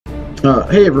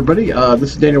Hey everybody,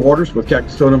 this is Daniel Waters with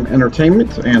Cactus Totem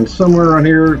Entertainment, and somewhere around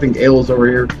here, I think Ayla's over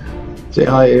here. Say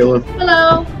hi, Ayla.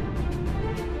 Hello.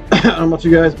 I don't know about you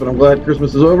guys, but I'm glad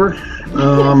Christmas is over.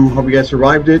 Hope you guys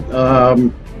survived it.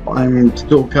 I'm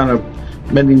still kind of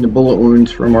mending the bullet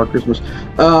wounds from our Christmas.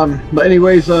 But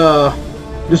anyways,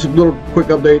 just a little quick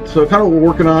update. So kind of what we're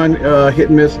working on, hit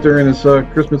and miss during this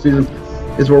Christmas season,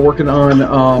 is we're working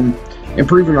on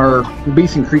improving our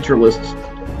beast and creature lists.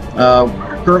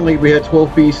 Currently we had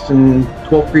 12 beasts and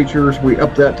 12 creatures. We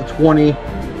upped that to 20,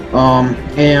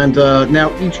 and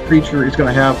now each creature is going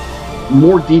to have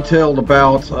more detailed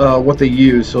about what they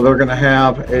use. So they're going to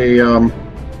have an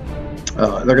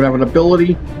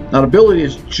ability. Now, ability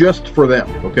is just for them.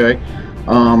 Okay,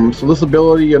 so this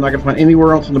ability you're not going to find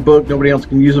anywhere else in the book. Nobody else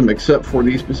can use them except for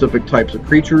these specific types of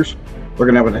creatures. They're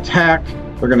going to have an attack.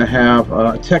 They're going to have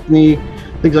a technique,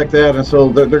 things like that, and so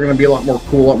they're going to be a lot more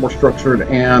cool, a lot more structured.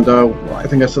 And I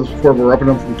think I said this before, we're upping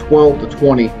them from 12 to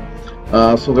 20.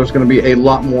 So there's going to be a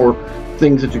lot more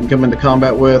things that you can come into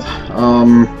combat with.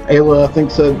 Ayla, I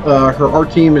think, said our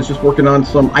team is just working on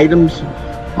some items,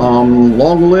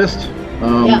 long list.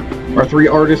 Our 3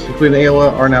 artists, including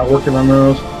Ayla, are now working on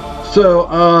those.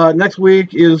 So next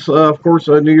week is, of course,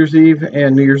 New Year's Eve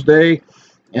and New Year's Day,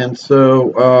 and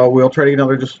so we'll try to get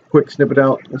another just quick snippet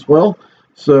out as well.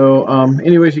 So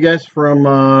anyways, you guys, from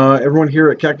everyone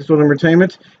here at Cactus Totem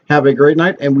Entertainment, have a great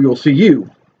night, and we will see you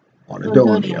on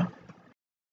Adonia.